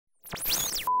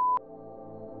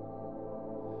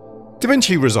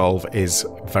Davinci Resolve is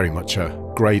very much a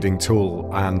grading tool,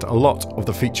 and a lot of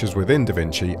the features within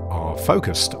Davinci are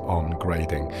focused on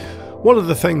grading. One of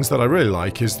the things that I really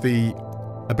like is the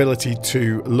ability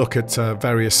to look at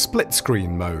various split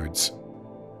screen modes.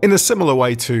 In a similar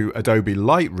way to Adobe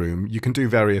Lightroom, you can do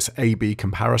various A/B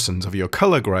comparisons of your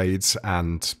color grades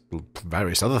and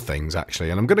various other things actually,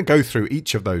 and I'm going to go through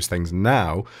each of those things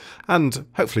now and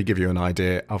hopefully give you an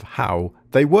idea of how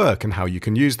they work and how you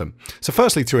can use them. So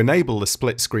firstly, to enable the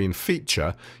split screen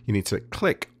feature, you need to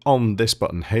click on this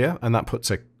button here, and that puts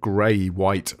a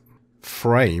grey-white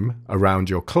frame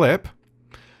around your clip,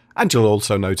 and you'll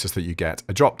also notice that you get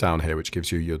a drop down here which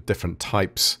gives you your different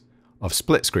types of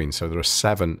split screen. So there are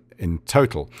 7 in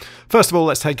total. First of all,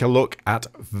 let's take a look at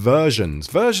versions.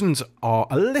 Versions are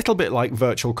a little bit like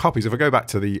virtual copies. If I go back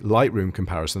to the Lightroom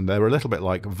comparison, they're a little bit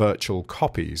like virtual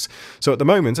copies. So at the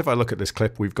moment, if I look at this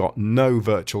clip, we've got no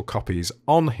virtual copies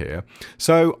on here.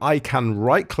 So I can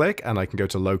right click and I can go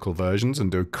to local versions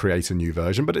and do create a new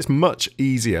version, but it's much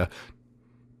easier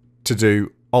to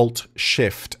do Alt,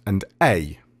 Shift and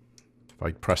A. If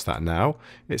I press that now,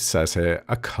 it says here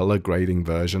a color grading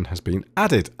version has been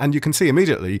added. And you can see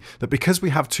immediately that because we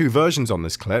have 2 versions on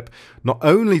this clip, not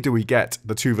only do we get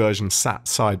the 2 versions sat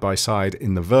side by side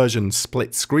in the version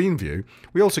split screen view,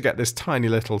 we also get this tiny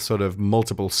little sort of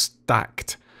multiple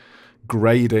stacked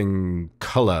grading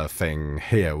color thing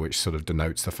here, which sort of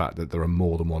denotes the fact that there are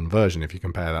more than one version. If you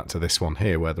compare that to this one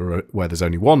here, where there's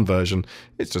only one version,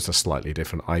 it's just a slightly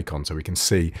different icon. So we can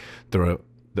see there are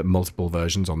multiple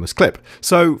versions on this clip.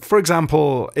 So for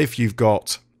example, if you've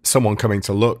got someone coming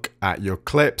to look at your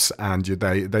clips and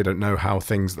they don't know how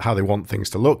they want things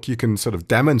to look, you can sort of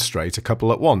demonstrate a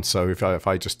couple at once. So if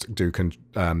I just do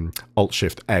Alt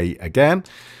Shift A again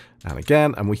and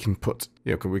again, and we can put,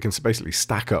 we can basically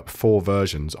stack up 4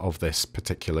 versions of this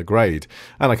particular grade,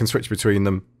 and I can switch between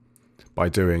them by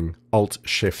doing Alt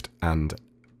Shift and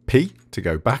P to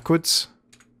go backwards.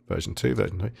 Version 2,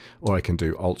 version 3, or I can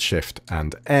do Alt Shift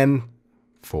and N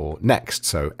for next.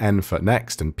 So N for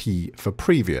next and P for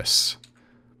previous.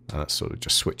 And that sort of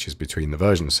just switches between the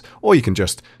versions. Or you can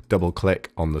just double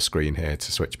click on the screen here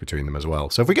to switch between them as well.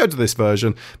 So if we go to this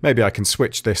version, maybe I can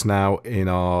switch this now in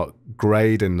our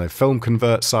grade in the film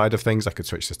convert side of things. I could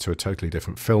switch this to a totally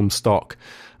different film stock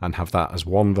and have that as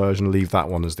one version, leave that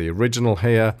one as the original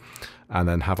here, and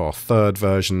then have our third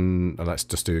version. Let's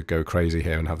just go crazy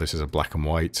here and have this as a black and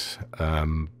white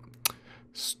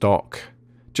stock,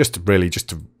 just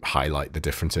to highlight the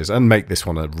differences and make this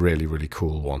one a really, really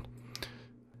cool one.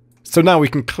 So now we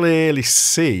can clearly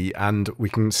see, and we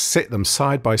can sit them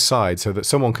side by side so that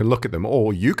someone can look at them,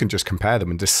 or you can just compare them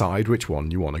and decide which one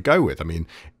you want to go with. I mean,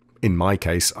 in my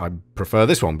case, I prefer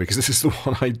this one because this is the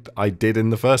one I did in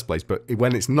the first place. But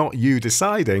when it's not you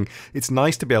deciding, it's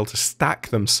nice to be able to stack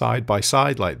them side by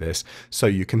side like this so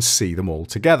you can see them all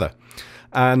together.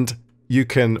 And you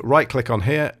can right click on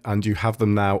here and you have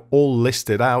them now all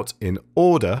listed out in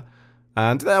order.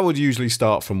 And that would usually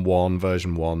start from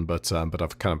version 1, but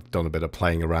I've kind of done a bit of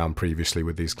playing around previously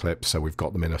with these clips, so we've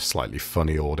got them in a slightly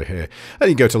funny order here. And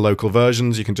you go to local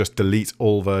versions, you can just delete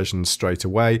all versions straight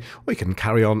away, or you can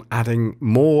carry on adding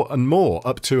more and more,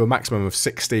 up to a maximum of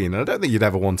 16. And I don't think you'd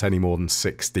ever want any more than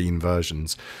 16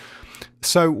 versions.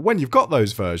 So when you've got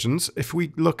those versions, if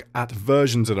we look at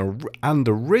versions and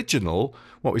original,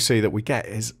 what we see that we get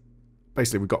is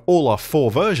basically we've got all our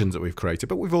 4 versions that we've created,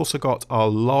 but we've also got our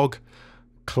log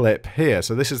clip here.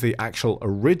 So this is the actual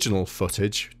original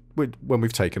footage when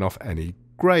we've taken off any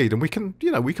grade, and we can,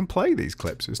 we can play these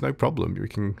clips. It's no problem. We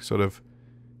can sort of,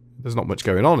 there's not much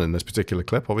going on in this particular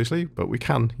clip, obviously, but we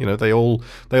can, they all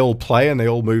play and they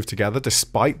all move together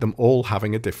despite them all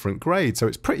having a different grade. So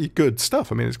it's pretty good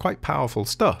stuff. I mean, it's quite powerful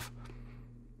stuff.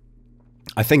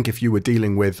 I think if you were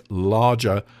dealing with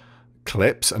larger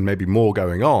clips and maybe more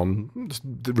going on,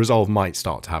 the Resolve might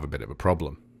start to have a bit of a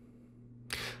problem.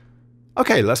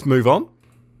 Okay, let's move on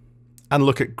and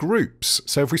look at groups.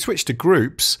 So if we switch to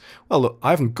groups, well, look, I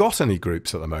haven't got any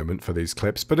groups at the moment for these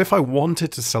clips, but if I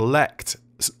wanted to select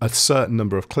a certain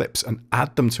number of clips and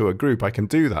add them to a group, I can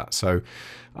do that. So,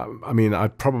 I mean, I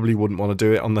probably wouldn't want to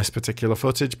do it on this particular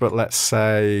footage, but let's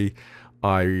say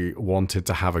I wanted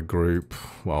to have a group,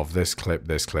 well, of this clip,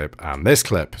 and this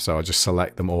clip. So I just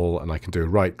select them all and I can do a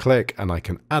right click and I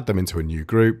can add them into a new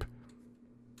group.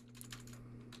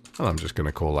 And I'm just going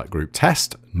to call that group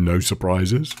test. No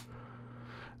surprises.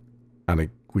 And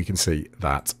we can see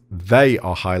that they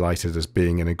are highlighted as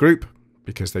being in a group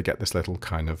because they get this little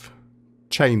kind of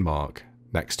chain mark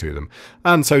next to them.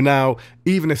 And so now,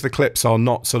 even if the clips are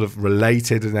not sort of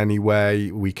related in any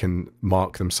way, we can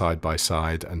mark them side by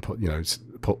side and put, you know,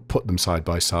 put them side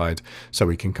by side so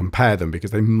we can compare them,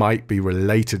 because they might be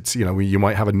related to, you know, you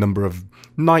might have a number of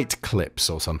night clips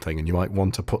or something and you might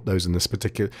want to put those in this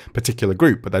particular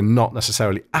group, but they're not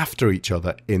necessarily after each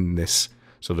other in this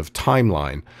sort of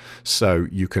timeline. So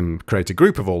you can create a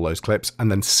group of all those clips and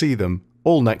then see them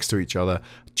all next to each other,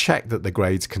 check that the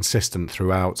grade's consistent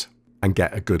throughout, and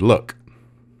get a good look.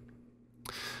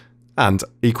 And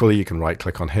equally, you can right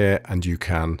click on here and you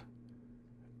can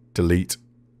delete,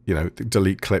 you know,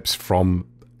 delete clips from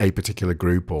a particular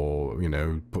group, or, you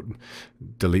know,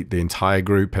 delete the entire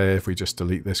group here if we just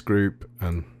delete this group,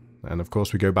 and of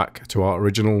course we go back to our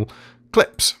original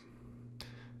clips.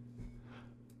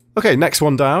 Okay, next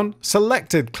one down,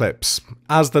 selected clips.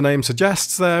 As the name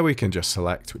suggests there, we can just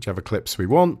select whichever clips we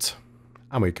want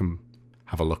and we can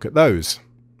have a look at those.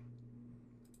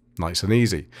 Nice and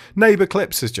easy. Neighbor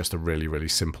clips is just a really, really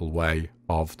simple way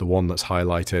of the one that's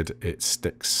highlighted. It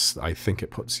sticks, I think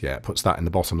it puts that in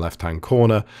the bottom left-hand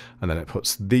corner, and then it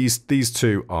puts these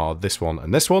two are this one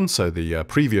and this one. So the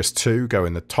previous two go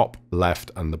in the top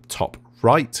left and the top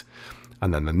right,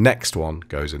 and then the next one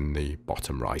goes in the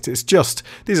bottom right. It's just,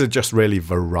 these are just really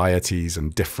varieties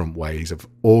and different ways of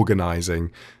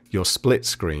organizing your split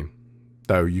screen,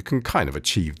 though you can kind of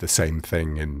achieve the same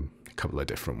thing in a couple of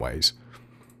different ways.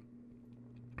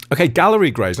 Okay,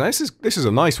 gallery grades. Now this is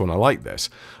a nice one. I like this.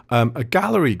 A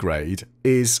gallery grade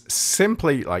is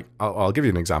simply like, I'll give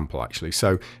you an example actually.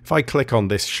 So if I click on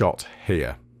this shot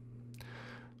here,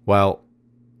 well,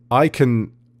 I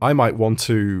might want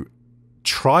to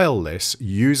trial this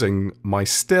using my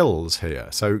stills here.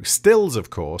 So stills, of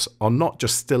course, are not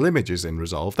just still images in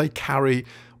Resolve. They carry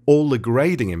all the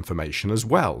grading information as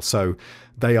well. So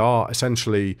they are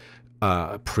essentially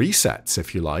presets,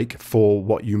 if you like, for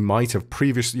what you might have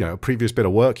previous bit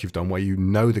of work you've done where you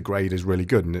know the grade is really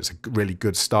good and it's a really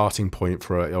good starting point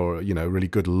for really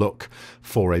good look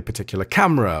for a particular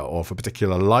camera or for a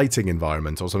particular lighting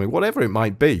environment or something, whatever it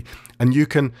might be. And you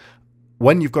can,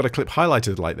 when you've got a clip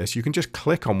highlighted like this, you can just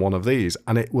click on one of these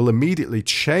and it will immediately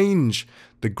change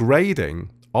the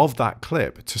grading of that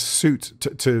clip to suit,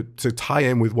 to tie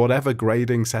in with whatever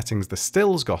grading settings the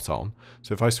still's got on.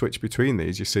 So if I switch between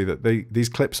these, you see that these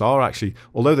clips are actually,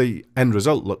 although the end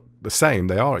result look the same,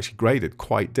 they are actually graded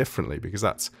quite differently, because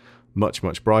that's much,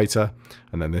 much brighter,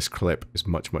 and then this clip is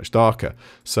much, much darker.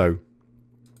 So,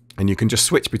 and you can just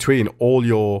switch between all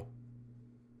your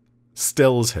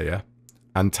stills here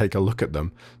and take a look at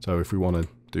them. So if we want to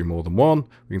do more than one,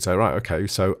 we can say, right, okay,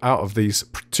 so out of these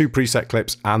two preset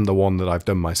clips and the one that I've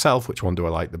done myself, which one do I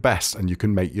like the best? And you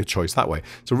can make your choice that way.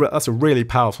 So that's a really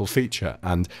powerful feature.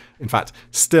 And in fact,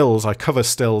 stills, I cover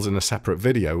stills in a separate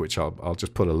video, which I'll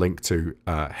just put a link to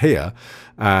here.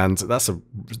 And that's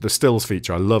the stills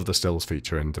feature. I love the stills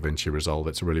feature in DaVinci Resolve.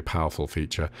 It's a really powerful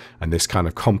feature, and this kind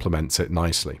of complements it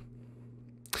nicely.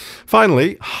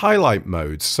 Finally, highlight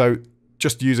modes. So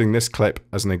just using this clip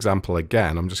as an example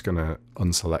again, I'm just going to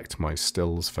unselect my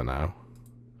stills for now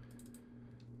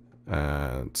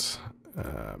and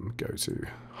go to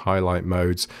highlight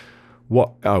modes.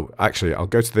 Actually, I'll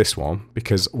go to this one,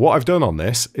 because what I've done on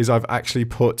this is I've actually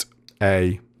put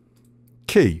a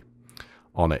key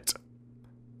on it.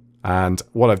 And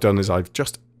what I've done is I've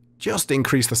just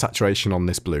increased the saturation on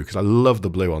this blue, because I love the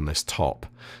blue on this top.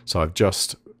 So I've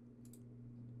just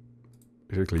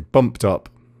basically bumped up.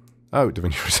 Oh,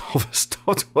 DaVinci Resolve has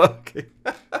stopped working.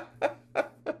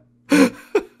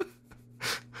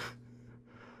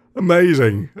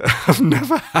 Amazing. I've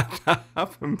never had that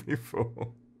happen before.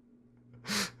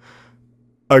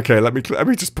 Okay, let me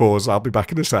just pause. I'll be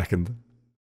back in a second.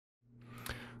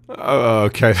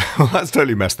 Okay, well, that's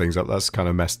totally messed things up. That's kind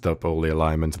of messed up all the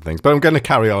alignment and things. But I'm going to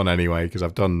carry on anyway, because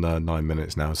I've done 9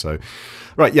 minutes now. So,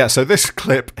 right, yeah, so this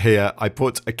clip here, I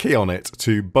put a key on it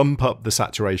to bump up the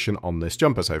saturation on this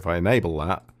jumper. So if I enable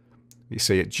that, you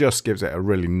see it just gives it a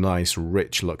really nice,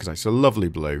 rich look. It's a lovely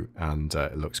blue, and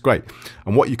it looks great.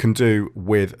 And what you can do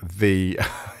with the...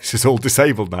 this is all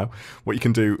disabled now. What you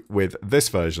can do with this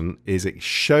version is it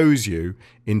shows you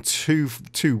in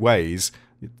two ways.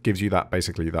 It gives you that,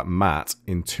 basically, that matte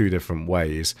in two different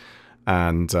ways,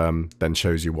 and then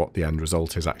shows you what the end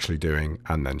result is actually doing,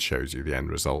 and then shows you the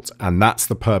end result. And that's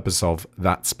the purpose of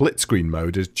that split screen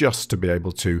mode, is just to be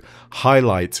able to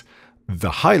highlight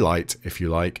the highlight, if you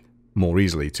like, more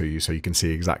easily to you, so you can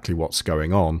see exactly what's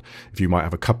going on. If you might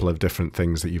have a couple of different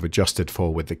things that you've adjusted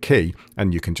for with the key,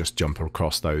 and you can just jump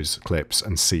across those clips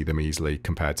and see them easily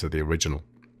compared to the original.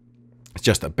 It's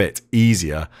just a bit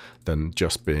easier than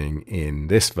just being in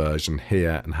this version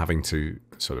here and having to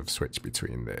sort of switch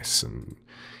between this and,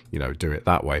 you know, do it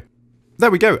that way.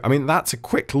 There we go. I mean, that's a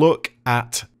quick look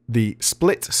at the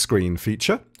split screen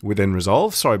feature within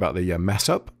Resolve. Sorry about the mess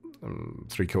up,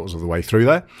 3/4 of the way through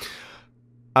there.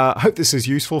 I hope this is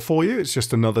useful for you. It's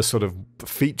just another sort of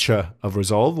feature of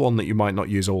Resolve, one that you might not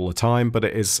use all the time, but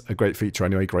it is a great feature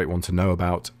anyway, great one to know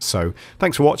about. So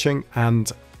thanks for watching, and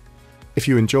if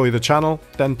you enjoy the channel,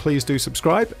 then please do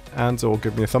subscribe or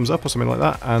give me a thumbs up or something like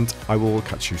that, and I will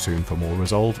catch you soon for more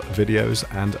Resolve videos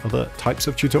and other types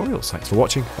of tutorials. Thanks for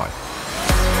watching.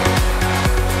 Bye.